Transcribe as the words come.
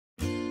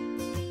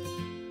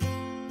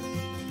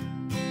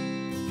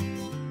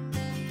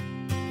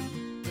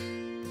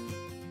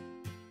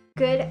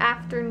Good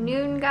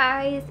afternoon,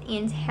 guys,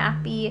 and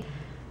happy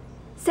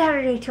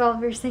Saturday to all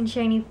of your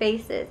sunshiny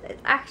faces.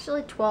 It's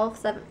actually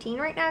 12:17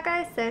 right now,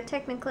 guys, so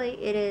technically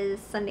it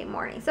is Sunday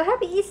morning. So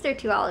happy Easter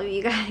to all of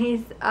you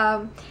guys.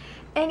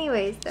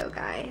 Anyways though,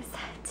 guys,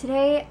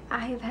 today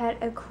I've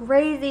had a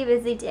crazy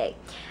busy day.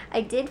 I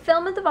did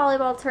film at the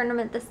volleyball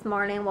tournament this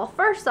morning. Well,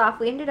 first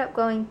off, we ended up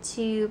going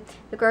to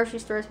the grocery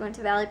stores. We went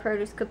to Valley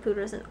Produce,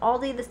 Caputo's, and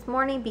Aldi this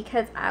morning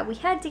because we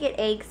had to get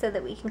eggs so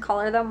that we can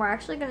color them. We're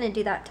actually going to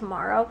do that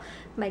tomorrow.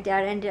 My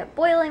dad ended up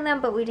boiling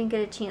them, but we didn't get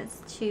a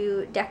chance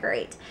to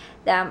decorate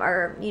them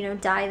or, you know,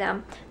 dye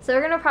them. So we're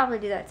going to probably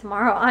do that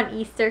tomorrow on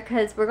Easter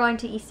because we're going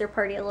to Easter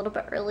party a little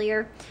bit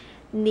earlier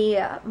in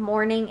the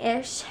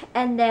morning-ish.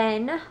 And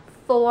then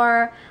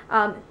for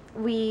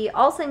we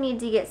also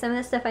need to get some of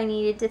the stuff I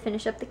needed to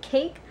finish up the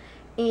cake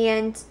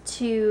and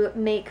to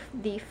make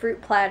the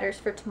fruit platters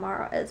for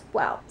tomorrow as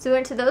well. So we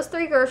went to those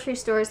three grocery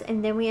stores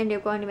and then we ended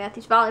up going to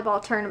Matthew's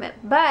volleyball tournament.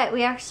 But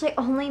we actually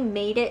only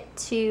made it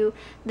to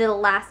the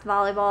last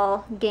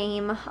volleyball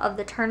game of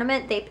the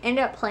tournament. They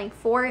ended up playing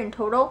 4 in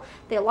total.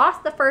 They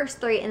lost the first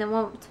 3 and then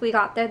once we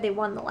got there they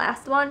won the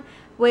last one,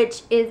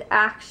 which is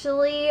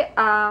actually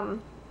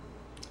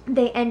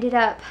they ended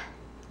up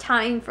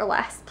tying for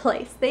last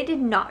place. They did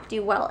not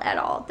do well at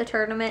all at the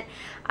tournament.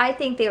 I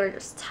think they were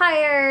just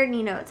tired.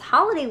 You know, it's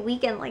holiday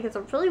weekend. Like, it's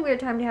a really weird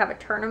time to have a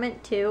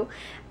tournament too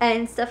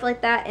and stuff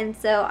like that. And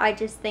so I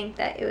just think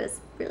that it was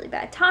really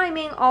bad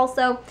timing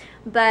also.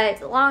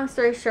 But long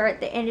story short,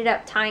 they ended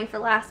up tying for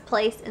last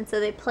place. And so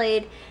they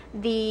played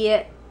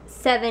the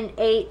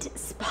 7-8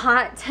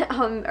 spot,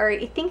 or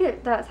I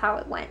think that's how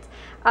it went,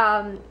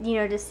 you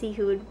know, to see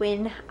who would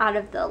win out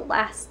of the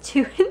last 2,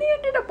 and they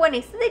ended up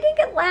winning, so they did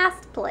get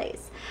last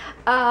place.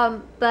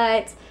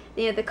 But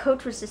you know, the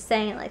coach was just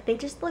saying, like, they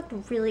just looked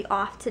really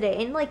off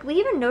today, and like we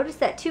even noticed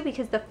that too,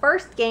 because the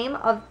first game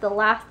of the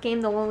last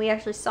game, the one we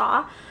actually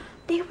saw,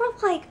 they were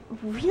like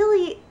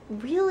really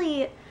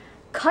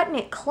cutting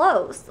it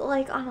close,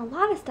 like on a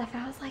lot of stuff.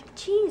 I was like,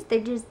 geez, they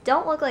just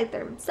don't look like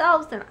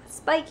themselves. They're not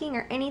spiking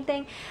or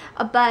anything.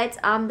 But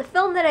the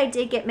film that I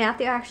did get,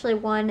 Matthew actually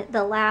won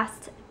the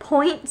last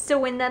points to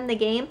win them the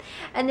game.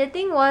 And the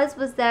thing was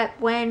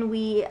that when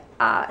we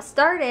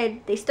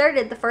they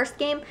started the first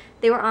game,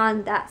 they were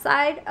on that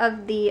side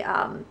of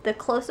the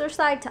closer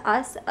side to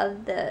us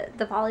of the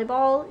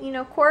volleyball, you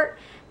know, court.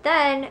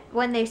 Then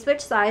when they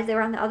switched sides, they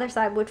were on the other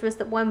side, which was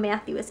the one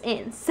Matthew was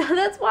in. So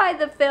that's why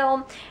the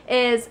film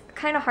is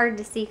kind of hard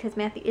to see, because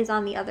Matthew is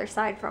on the other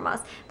side from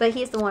us. But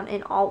he's the one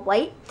in all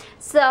white.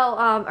 So,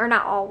 or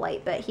not all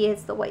white, but he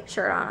has the white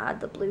shirt on,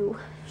 the blue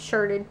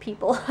shirted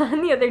people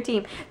on the other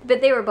team.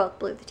 But they were both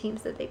blue, the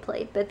teams that they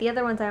played. But the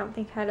other ones I don't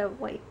think had a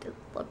white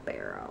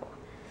libero.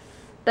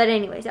 But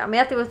anyways, yeah,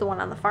 Matthew was the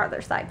one on the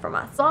farther side from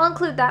us. So I'll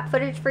include that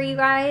footage for you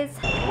guys.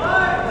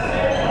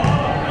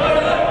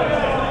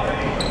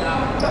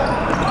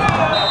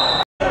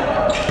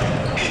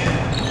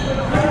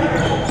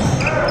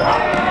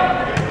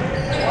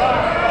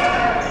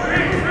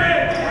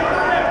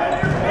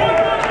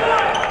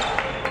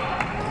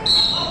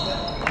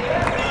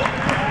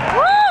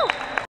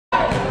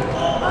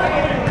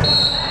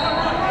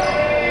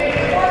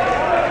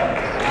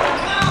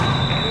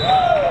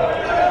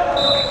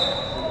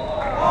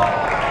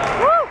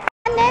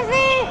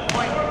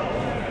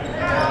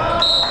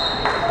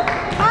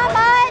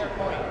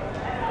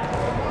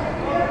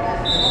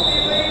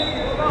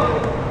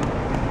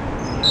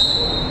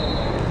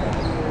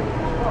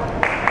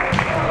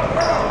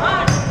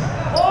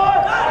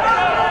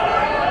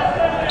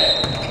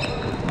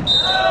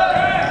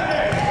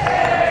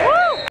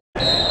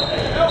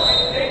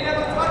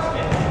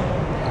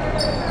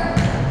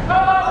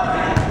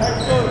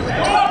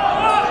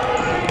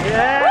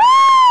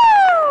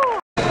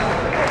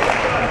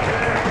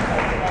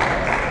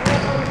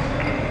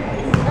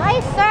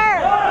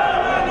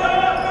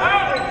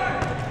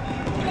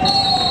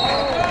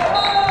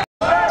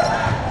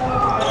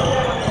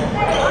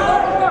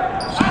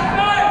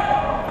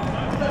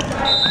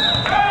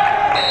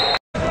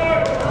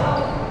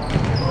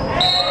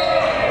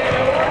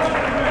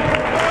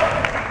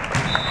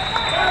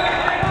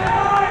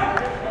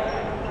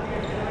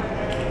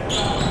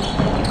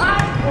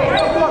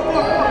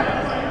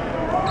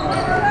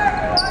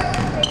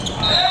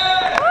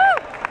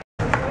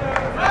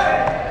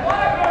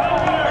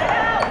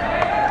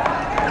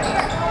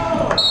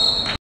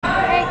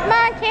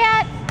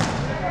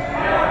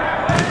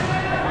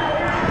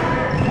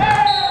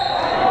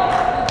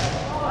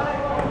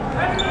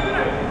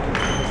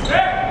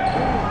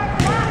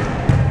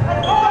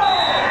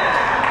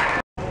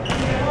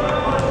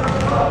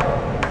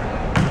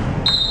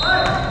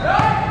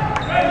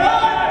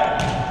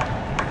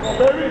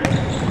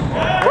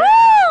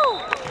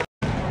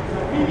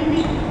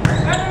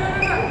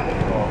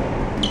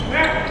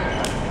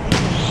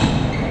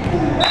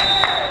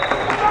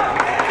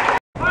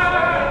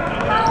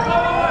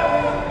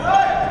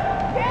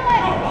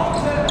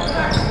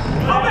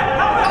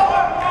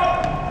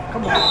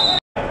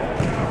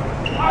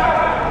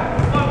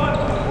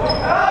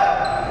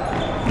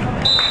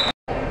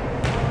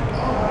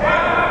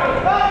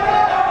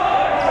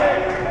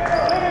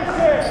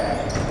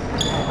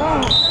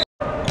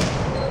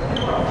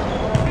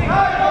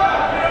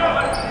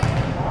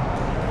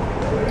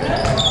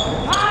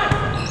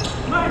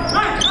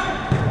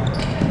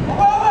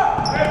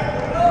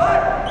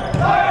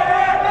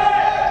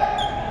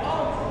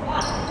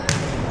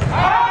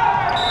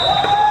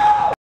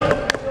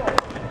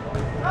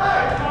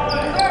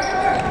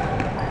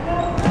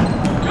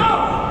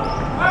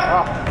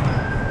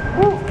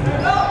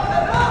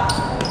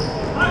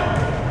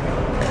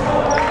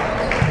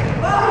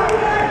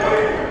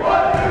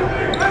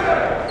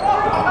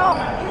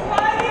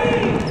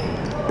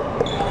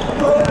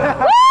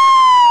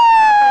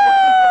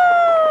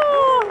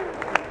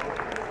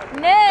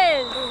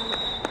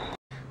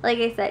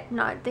 like I said,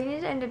 they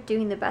didn't end up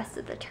doing the best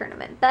at the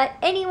tournament. But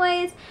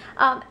anyways,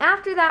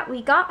 after that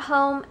we got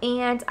home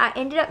and I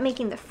ended up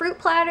making the fruit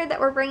platter that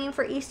we're bringing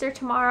for Easter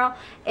tomorrow.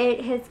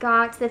 It has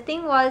got, the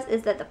thing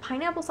is that the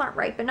pineapples aren't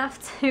ripe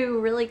enough to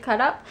really cut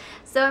up,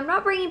 so I'm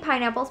not bringing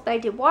pineapples, but I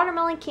did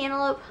watermelon,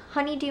 cantaloupe,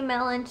 honeydew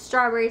melon,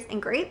 strawberries,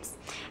 and grapes,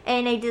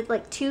 and I did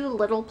like 2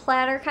 little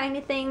platter kind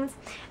of things.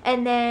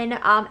 And then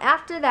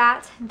after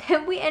that,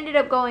 then we ended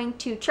up going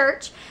to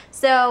church.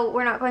 So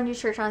we're not going to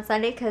church on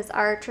Sunday because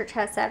our church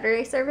has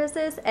Saturday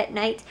services at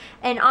night,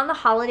 and on the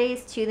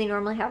holidays too, they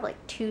normally have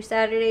like 2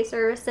 Saturday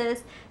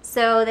services.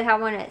 So they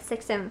have one at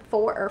 6 and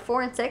 4, or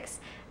 4 and 6.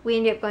 We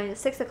ended up going to the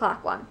 6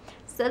 o'clock one.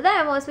 So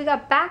then once we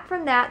got back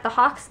from that, the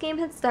Hawks game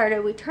had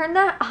started. We turned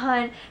that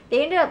on.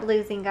 They ended up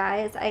losing,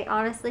 guys. I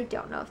honestly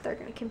don't know if they're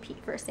going to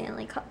compete for a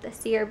Stanley Cup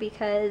this year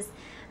because,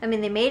 I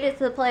mean, they made it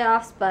to the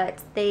playoffs,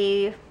 but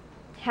they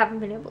haven't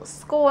been able to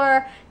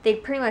score. They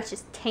pretty much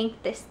just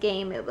tanked this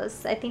game. It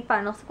was, I think,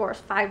 final score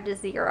was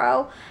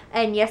 5-0,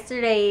 and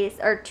yesterday's,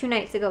 or 2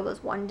 nights ago,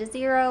 was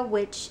 1-0,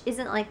 which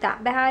isn't like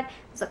that bad. It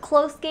was a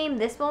close game.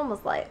 This one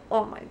was like,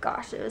 oh my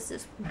gosh, it was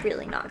just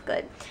really not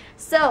good.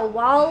 So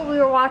while we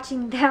were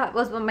watching that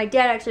was when my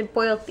dad actually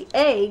boiled the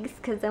eggs,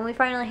 because then we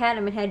finally had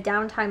them and had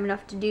downtime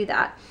enough to do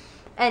that.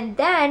 And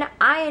then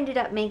I ended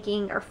up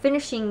making, or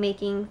finishing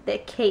making, the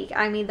cake.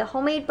 I made the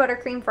homemade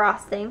buttercream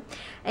frosting.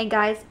 And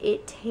guys,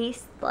 it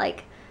tastes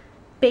like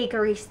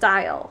bakery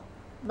style.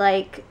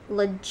 Like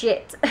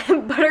legit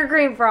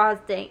buttercream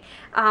frosting.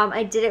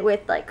 I did it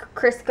with like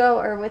Crisco,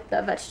 or with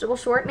the vegetable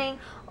shortening.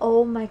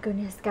 Oh my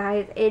goodness,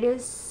 guys, it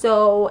is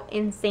so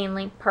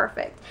insanely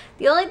perfect.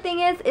 The only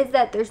thing is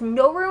that there's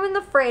no room in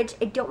the fridge.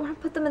 I don't want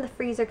to put them in the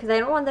freezer because I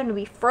don't want them to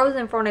be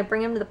frozen for when I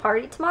bring them to the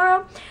party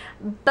tomorrow.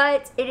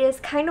 But it is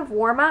kind of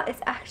warm out. It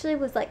actually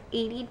was like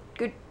 80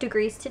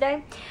 degrees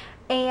today.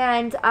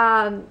 And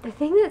the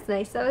thing that's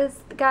nice though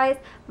is, guys,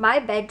 my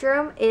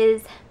bedroom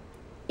is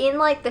in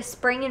like the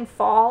spring and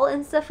fall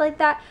and stuff like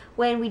that,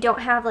 when we don't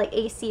have like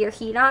AC or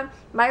heat on.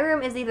 My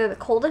room is either the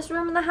coldest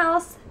room in the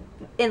house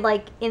in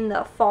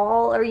the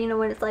fall, or, you know,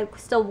 when it's like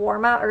still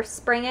warm out, or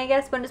spring, I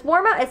guess. When it's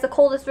warm out, it's the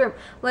coldest room.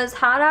 When it's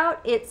hot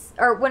out,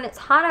 when it's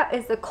hot out,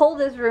 it's the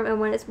coldest room, and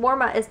when it's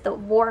warm out, it's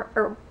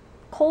the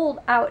cold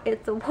out,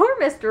 it's the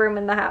warmest room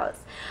in the house.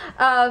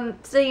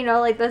 So, you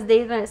know, like those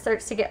days when it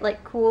starts to get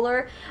like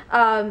cooler,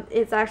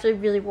 it's actually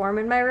really warm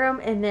in my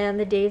room, and then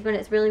the days when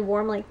it's really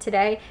warm, like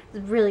today,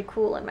 it's really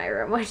cool in my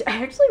room, which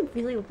I actually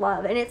really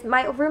love. And it's,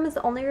 my room is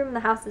the only room in the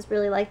house that's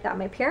really like that.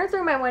 My parents'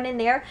 room, I went in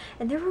there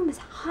and their room is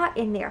hot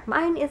in there.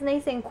 Mine is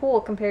nice and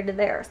cool compared to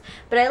theirs,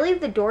 but I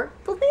leave the door,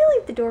 well, they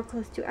leave the door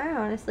closed too. I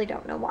honestly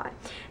don't know why.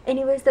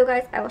 Anyways though,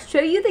 guys, I will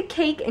show you the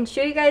cake and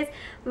show you guys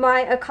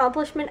my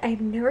accomplishment. I've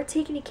never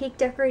taken a cake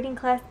decorating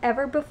class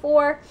ever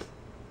before,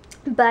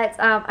 but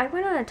I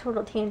went on a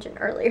total tangent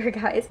earlier,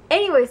 guys.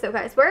 Anyway, so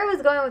guys, where I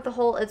was going with the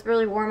whole it's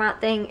really warm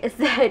out thing is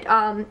that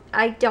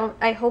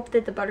I hope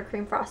that the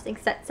buttercream frosting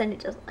sets and it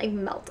doesn't like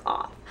melt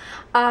off.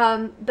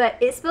 But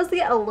it's supposed to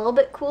get a little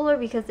bit cooler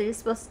because it is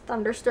supposed to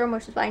thunderstorm,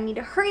 which is why I need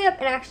to hurry up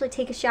and actually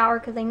take a shower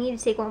because I need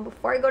to take one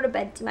before I go to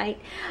bed tonight.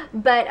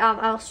 But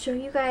I'll show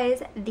you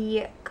guys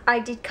I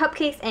did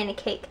cupcakes and a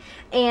cake,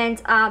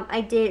 and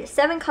I did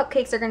 7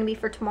 cupcakes are going to be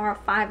for tomorrow,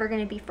 5 are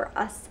going to be for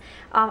us.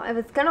 I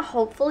was going to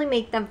hopefully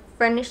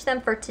finish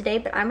them for today,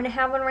 but I'm going to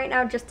have one right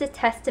now just to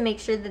test to make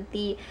sure that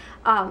the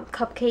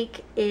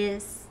cupcake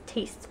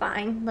tastes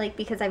fine, like,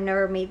 because I've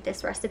never made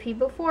this recipe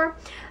before.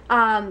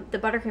 The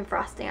buttercream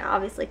frosting I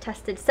obviously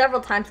tested several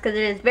times because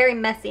it is very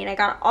messy and I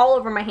got it all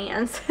over my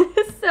hands.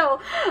 So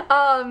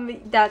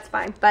that's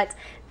fine, but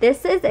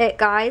this is it,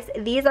 guys.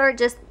 These are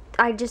just,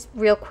 I just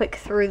real quick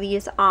threw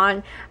these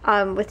on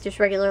with just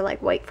regular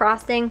like white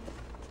frosting.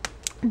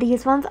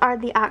 These ones are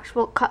the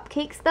actual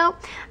cupcakes though.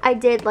 I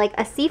did like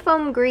a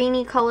seafoam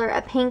greeny color,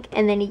 a pink,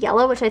 and then a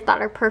yellow, which I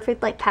thought are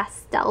perfect like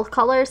pastel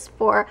colors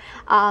for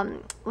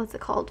what's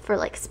it called, for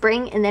like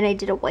spring. And then I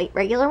did a white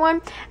regular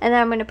one, and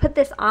then I'm going to put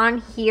this on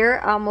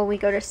here when we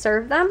go to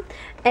serve them.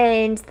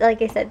 And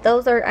like I said,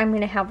 those are, I'm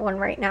going to have one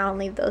right now and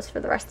leave those for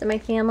the rest of my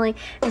family.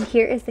 And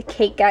here is the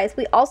cake, guys.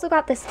 We also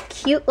got this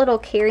cute little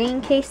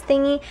carrying case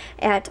thingy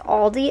at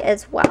Aldi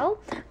as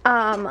well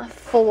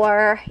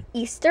for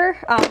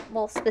Easter.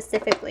 Well,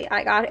 specifically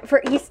I got it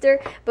for Easter,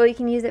 but we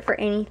can use it for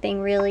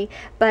anything really.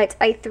 But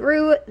I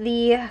threw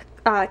the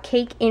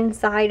cake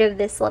inside of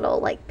this little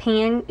like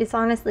pan. It's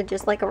honestly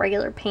just like a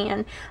regular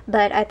pan,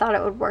 but I thought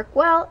it would work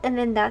well, and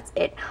then that's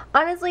it.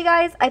 Honestly,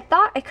 guys, I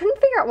couldn't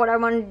figure out what I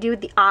wanted to do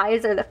with the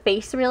eyes or the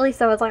face really,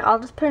 so I was like, I'll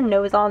just put a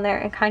nose on there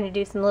and kind of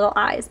do some little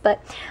eyes.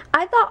 But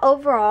I thought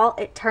overall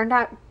it turned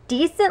out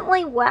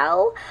decently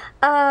well.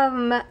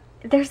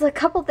 There's a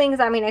couple things,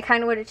 I mean, I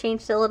kind of would have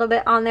changed a little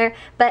bit on there,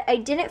 but I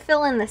didn't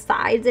fill in the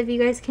sides, if you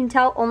guys can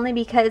tell, only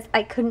because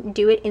I couldn't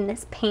do it in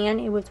this pan.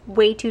 It was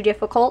way too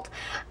difficult.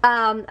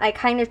 I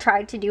kind of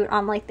tried to do it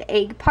on like the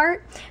egg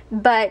part,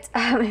 but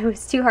it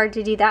was too hard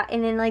to do that.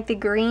 And then like the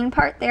green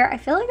part there, I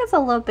feel like it's a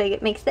little big.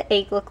 It makes the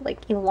egg look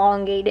like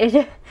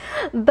elongated.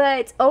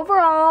 But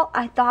overall,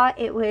 I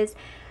thought it was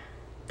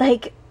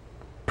like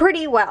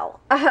pretty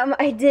well.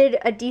 I did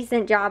a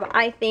decent job,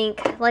 I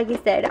think. Like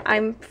I said,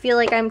 I feel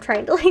like I'm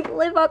trying to like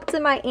live up to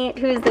my aunt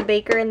who's the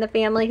baker in the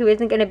family who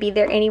isn't going to be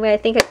there anyway. I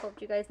think I told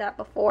you guys that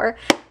before.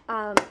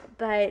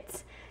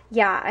 But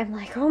yeah, I'm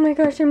like, oh my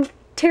gosh, I'm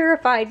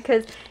terrified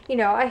because, you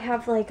know, I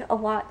have like a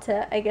lot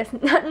to, I guess,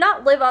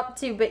 not live up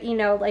to, but you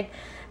know, like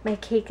my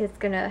cake is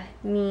gonna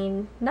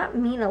not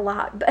mean a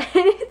lot, but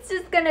it's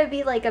just gonna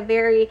be like a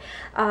very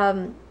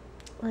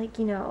like,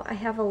 you know, I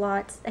have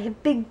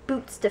big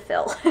boots to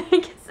fill, I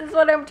guess is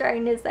what I'm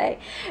trying to say,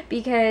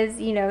 because,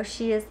 you know,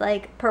 she is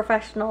like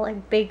professional,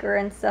 like baker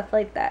and stuff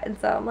like that, and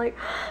so I'm like,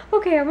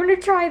 okay, I'm gonna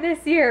try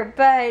this year.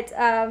 But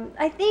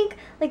I think,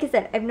 like I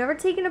said, I've never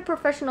taken a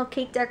professional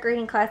cake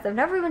decorating class. I've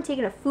never even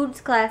taken a foods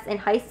class in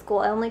high school.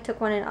 I only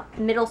took one in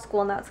middle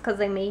school, and that's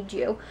because I made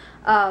you,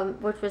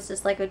 which was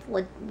just like a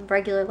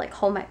regular like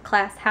home ec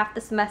class, half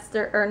the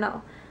semester, or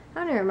no, I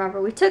don't even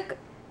remember.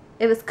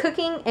 It was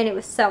cooking and it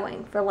was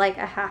sewing for like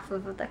a half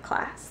of the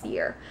class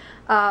year,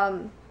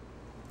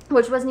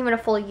 which wasn't even a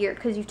full year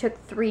because you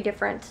took 3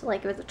 different,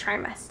 like it was a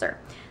trimester.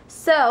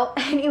 So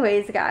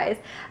anyways, guys,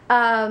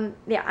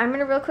 yeah, I'm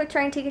gonna real quick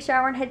try and take a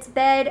shower and head to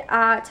bed.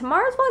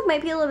 Tomorrow's vlog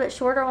might be a little bit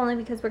shorter only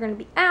because we're gonna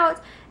be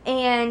out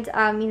and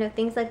you know,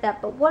 things like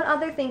that. But one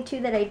other thing too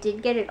that I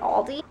did get at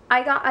Aldi,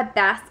 I got a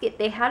basket.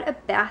 They had a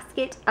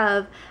basket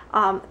of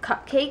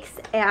cupcakes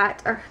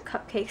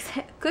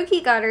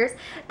cookie cutters.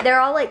 They're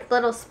all like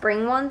little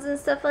spring ones and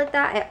stuff like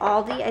that at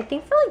Aldi, I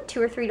think for like $2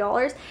 or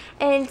 $3.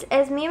 And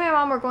as me and my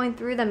mom were going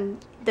through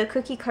the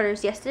cookie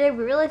cutters yesterday,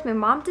 we realized my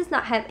mom does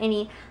not have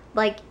any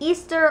like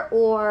Easter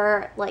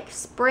or like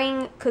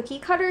spring cookie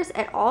cutters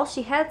at all.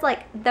 She has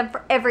like them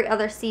for every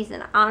other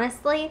season,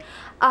 honestly.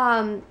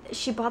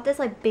 She bought this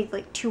like big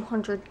like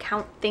 200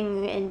 count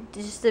thing and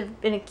just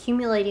have been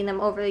accumulating them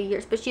over the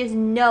years, but she has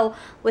no,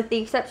 with the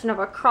exception of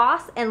a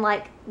cross and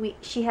like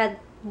she had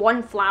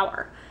 1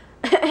 flower.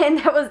 And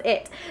that was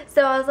it.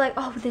 So I was like,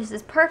 oh, this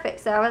is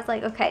perfect. So I was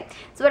like, okay.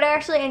 So what I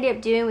actually ended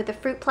up doing with the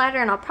fruit platter,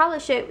 and I'll probably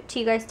show it to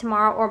you guys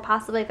tomorrow, or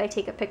possibly if I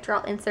take a picture,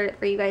 I'll insert it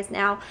for you guys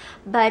now.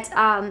 But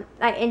I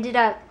ended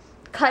up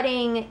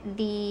cutting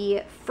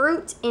the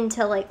fruit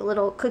into like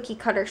little cookie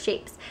cutter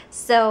shapes,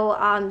 so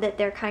that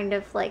they're kind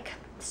of like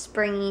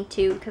springy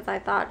too, because I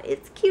thought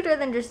it's cuter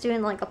than just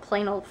doing like a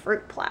plain old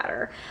fruit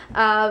platter.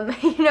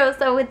 You know,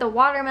 so with the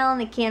watermelon,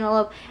 the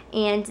cantaloupe,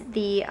 and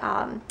the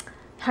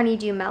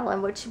honeydew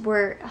melon, which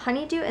were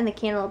honeydew and the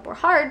cantaloupe were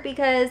hard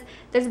because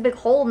there's a big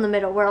hole in the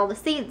middle where all the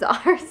seeds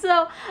are.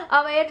 So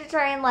I had to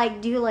try and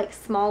like do like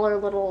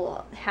smaller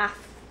little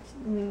half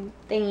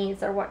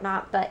thingies or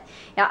whatnot. But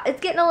yeah,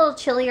 it's getting a little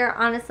chillier,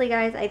 honestly,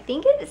 guys. I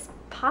think it is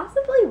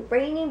possibly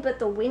raining, but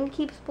the wind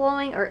keeps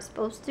blowing, or it's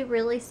supposed to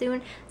really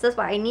soon. So that's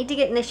why I need to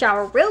get in the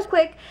shower real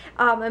quick.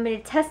 I'm going to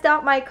test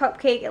out my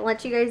cupcake and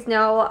let you guys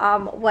know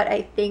what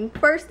I think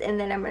first, and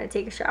then I'm going to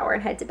take a shower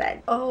and head to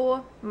bed.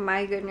 Oh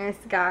my goodness,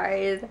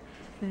 guys.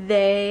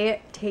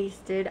 They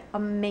tasted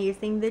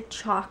amazing. The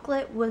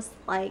chocolate was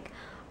like,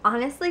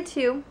 honestly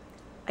too,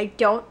 I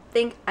don't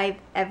think I've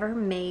ever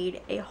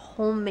made a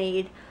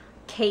homemade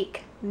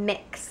cake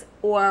mix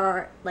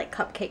or like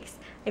cupcakes.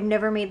 I've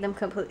never made them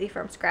completely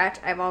from scratch.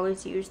 I've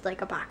always used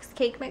like a box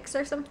cake mix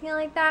or something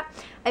like that.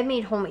 I've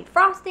made homemade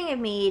frosting. I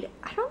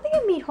don't think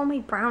I've made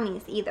homemade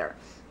brownies either.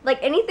 Like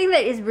anything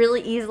that is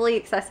really easily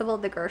accessible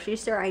at the grocery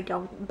store, I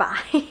don't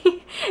buy. If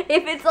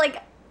it's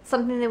like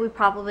something that we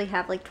probably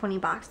have like 20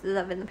 boxes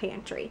of in the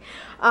pantry.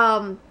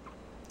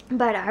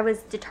 But I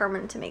was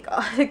determined to make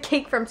a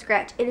cake from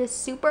scratch. It is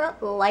super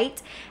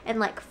light and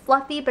like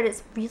fluffy, but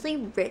it's really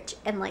rich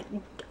and like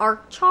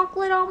dark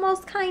chocolate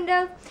almost, kind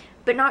of,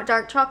 but not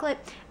dark chocolate.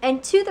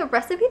 And the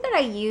recipe that I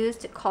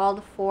used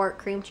called for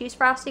cream cheese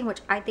frosting, which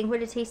I think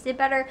would have tasted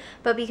better,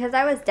 but because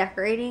I was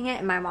decorating it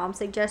and my mom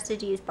suggested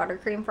to use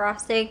buttercream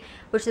frosting,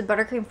 which the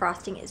buttercream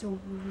frosting is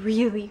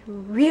really,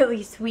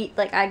 really sweet.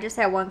 Like I just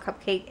had 1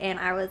 cupcake and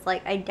I was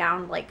like, I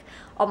downed like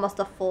almost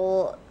a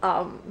full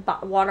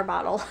water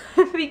bottle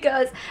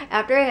because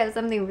after I have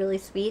something really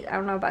sweet, I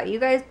don't know about you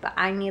guys, but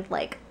I need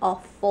like a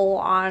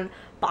full-on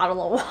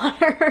bottle of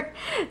water.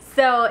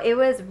 So it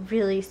was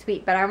really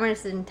sweet, but I'm gonna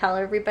sit and tell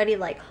everybody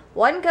like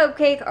 1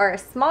 cupcake or a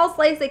small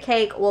slice of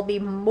cake will be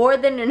more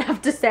than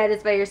enough to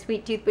satisfy your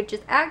sweet tooth, which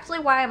is actually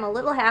why I'm a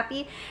little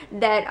happy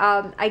that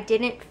I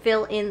didn't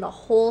fill in the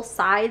whole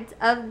sides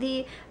of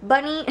the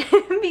bunny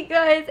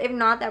because if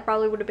not, that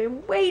probably would have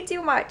been way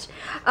too much.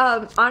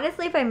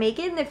 Honestly, if I make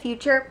it in the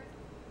future,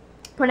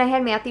 when I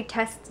had Matthew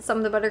test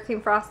some of the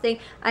buttercream frosting,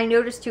 I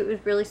noticed too it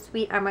was really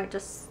sweet. I might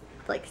just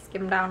like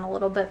skim down a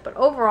little bit, but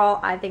overall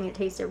I think it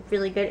tasted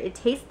really good. It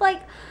tastes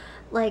like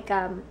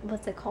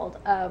what's it called,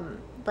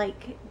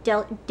 like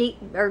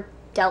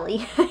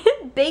deli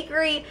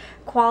bakery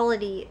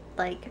quality,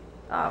 like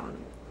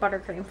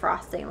buttercream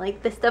frosting,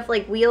 like the stuff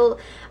like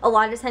a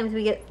lot of times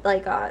we get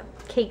like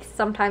cakes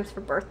sometimes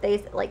for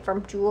birthdays, like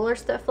from Jewel or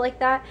stuff like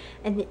that,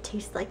 and it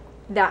tastes like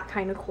that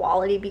kind of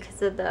quality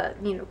because of the,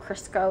 you know,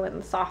 Crisco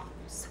and the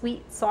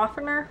sweet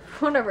softener,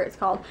 whatever it's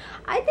called.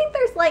 I think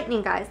there's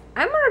lightning, guys.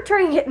 I'm gonna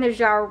try and get in the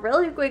shower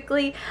really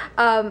quickly,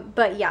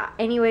 but yeah,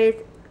 anyways,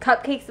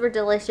 Cupcakes were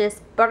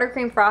delicious.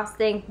 Buttercream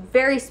frosting,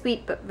 very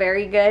sweet but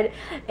very good.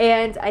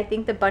 And I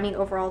think the bunny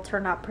overall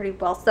turned out pretty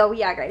well. So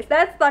yeah, guys,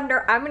 that's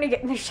Thunder. I'm gonna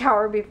get in the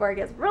shower before it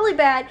gets really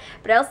bad.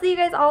 But I'll see you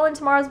guys all in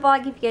tomorrow's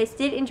vlog. If you guys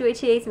did enjoy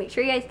today's, make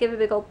sure you guys give it a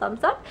big old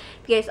thumbs up.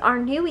 If you guys are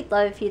new, we'd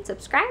love if you'd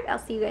subscribe. I'll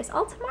see you guys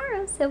all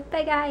tomorrow. So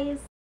bye,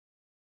 guys.